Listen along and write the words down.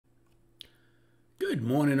Good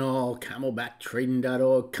morning all,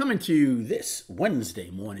 CamelbackTrading.org coming to you this Wednesday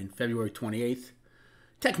morning, February 28th.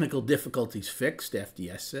 Technical difficulties fixed after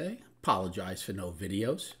yesterday. Apologize for no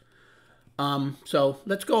videos. So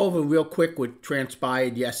let's go over real quick what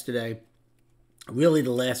transpired yesterday. Really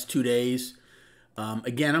the last 2 days.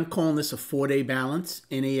 Again, I'm calling this a 4-day balance,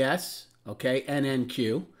 NES, okay, and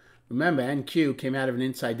NQ. Remember, NQ came out of an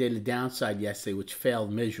inside day to the downside yesterday, which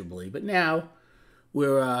failed miserably. But now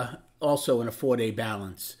we're also in a 4-day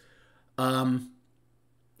balance.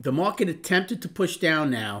 The market attempted to push down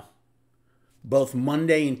now, both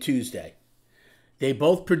Monday and Tuesday. They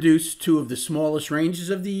both produced two of the smallest ranges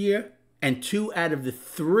of the year and 2 out of the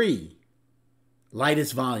 3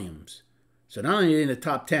 lightest volumes. So not only in the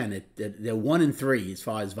top 10, they're 1 and 3 as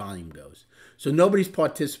far as volume goes. So nobody's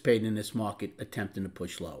participating in this market attempting to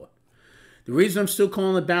push lower. The reason I'm still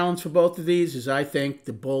calling it balance for both of these is I think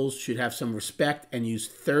the bulls should have some respect and use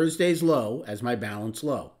Thursday's low as my balance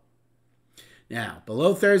low. Now,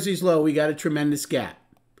 below Thursday's low, we got a tremendous gap.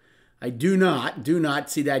 I do not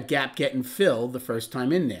see that gap getting filled the first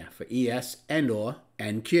time in there for ES and or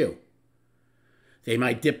NQ. They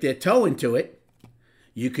might dip their toe into it.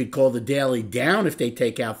 You could call the daily down if they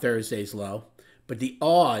take out Thursday's low, but the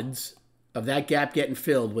odds of that gap getting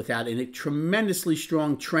filled without a tremendously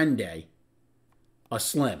strong trend day are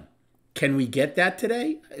slim. Can we get that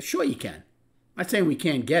today? Sure you can. I'm not saying we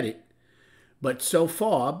can't get it, but so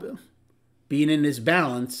far, being in this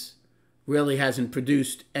balance really hasn't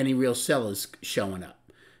produced any real sellers showing up.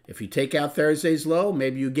 If you take out Thursday's low,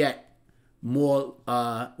 maybe you get more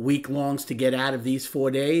week longs to get out of these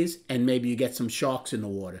 4 days, and maybe you get some sharks in the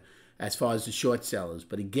water as far as the short sellers.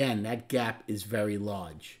 But again, that gap is very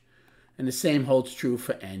large. And the same holds true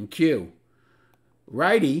for NQ.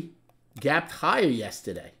 Righty gapped higher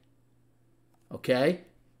yesterday. Okay?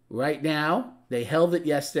 Right now, they held it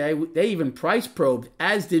yesterday. They even price probed,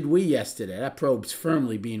 as did we yesterday. That probe's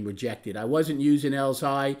firmly being rejected. I wasn't using L's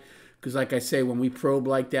high because, like I say, when we probe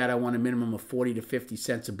like that, I want a minimum of 40 to 50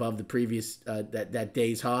 cents above the previous, that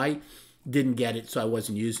day's high. Didn't get it, so I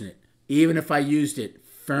wasn't using it. Even if I used it,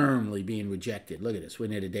 firmly being rejected. Look at this. We're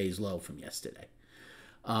near the day's low from yesterday.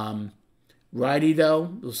 Righty,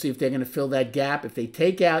 though, we'll see if they're going to fill that gap. If they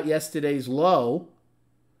take out yesterday's low,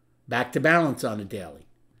 back to balance on the daily.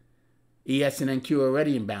 ES and NQ are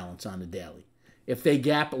already in balance on the daily. If they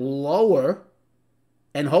gap lower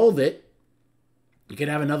and hold it, you can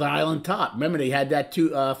have another island top. Remember, they had that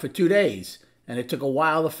for 2 days, and it took a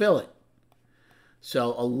while to fill it.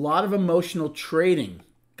 So a lot of emotional trading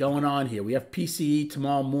going on here. We have PCE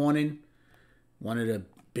tomorrow morning, one of the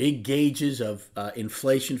big gauges of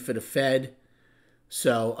inflation for the Fed.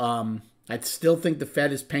 So I still think the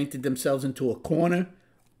Fed has painted themselves into a corner,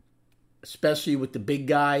 especially with the big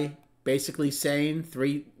guy basically saying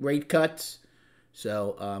 3 rate cuts.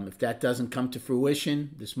 So if that doesn't come to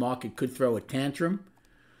fruition, this market could throw a tantrum.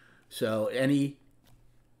 So any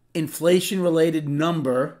inflation-related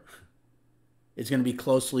number is going to be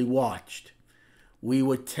closely watched. We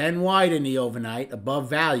were 10 wide in the overnight, above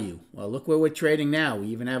value. Well, look where we're trading now. We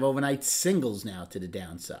even have overnight singles now to the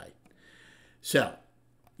downside. So,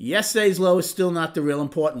 yesterday's low is still not the real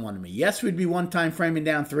important one to me. Yes, we'd be one-time framing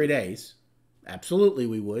down 3 days. Absolutely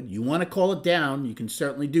we would. You want to call it down, you can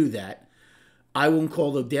certainly do that. I won't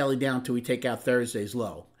call the daily down until we take out Thursday's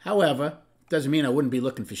low. However, doesn't mean I wouldn't be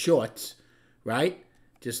looking for shorts, right?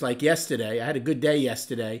 Just like yesterday. I had a good day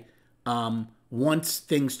yesterday. Once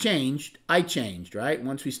things changed, I changed, right?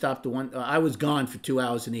 Once we stopped the one, I was gone for 2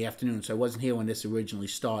 hours in the afternoon, so I wasn't here when this originally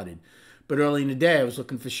started. But early in the day, I was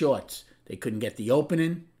looking for shorts. They couldn't get the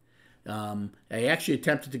opening. They actually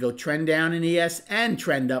attempted to go trend down in ES and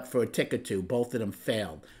trend up for a tick or two. Both of them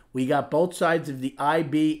failed. We got both sides of the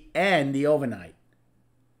IB and the overnight.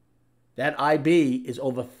 That IB is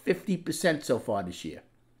over 50% so far this year.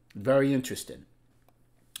 Very interesting.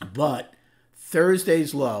 But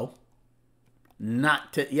Thursday's low,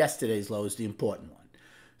 not to yesterday's low, is the important one.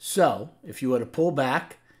 So if you were to pull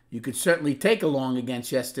back, you could certainly take a long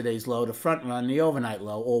against yesterday's low to front run the overnight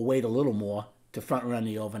low, or wait a little more to front run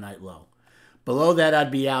the overnight low. Below that,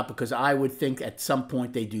 I'd be out because I would think at some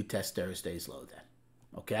point they do test Thursday's low then.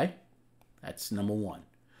 Okay? That's number one.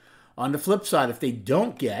 On the flip side, if they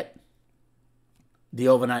don't get the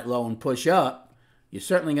overnight low and push up, you're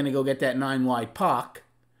certainly going to go get that 9 wide POC.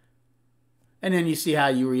 And then you see how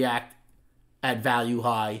you react at value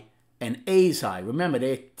high and A's high. Remember,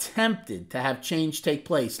 they attempted to have change take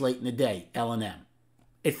place late in the day, L&M.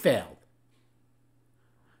 It failed.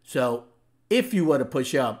 So if you were to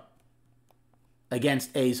push up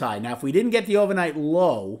against A's high. Now, if we didn't get the overnight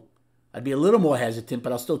low, I'd be a little more hesitant,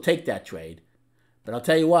 but I'll still take that trade. But I'll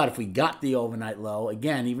tell you what, if we got the overnight low,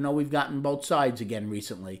 again, even though we've gotten both sides again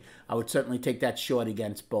recently, I would certainly take that short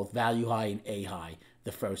against both value high and A high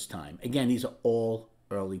the first time. Again, these are all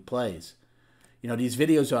early plays. You know, these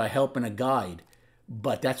videos are a help and a guide,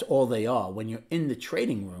 but that's all they are. When you're in the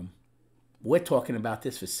trading room, we're talking about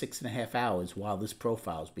this for 6.5 hours while this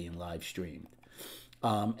profile is being live streamed.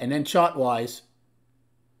 And then chart-wise,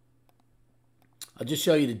 I'll just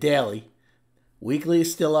show you the daily. Weekly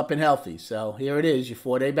is still up and healthy. So here it is, your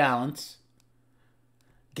 4-day balance.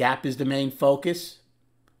 Gap is the main focus,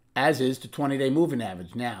 as is the 20-day moving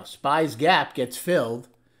average. Now, SPY's gap gets filled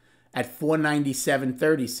at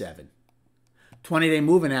 497.37. 20-day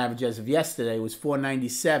moving average as of yesterday was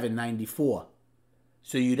 497.94.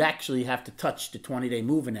 So you'd actually have to touch the 20-day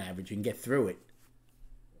moving average and get through it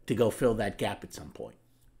to go fill that gap at some point.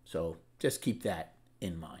 So just keep that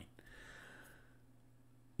in mind.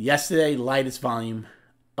 Yesterday, lightest volume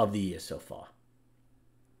of the year so far.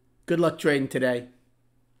 Good luck trading today,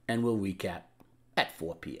 and we'll recap at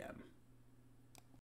 4 p.m.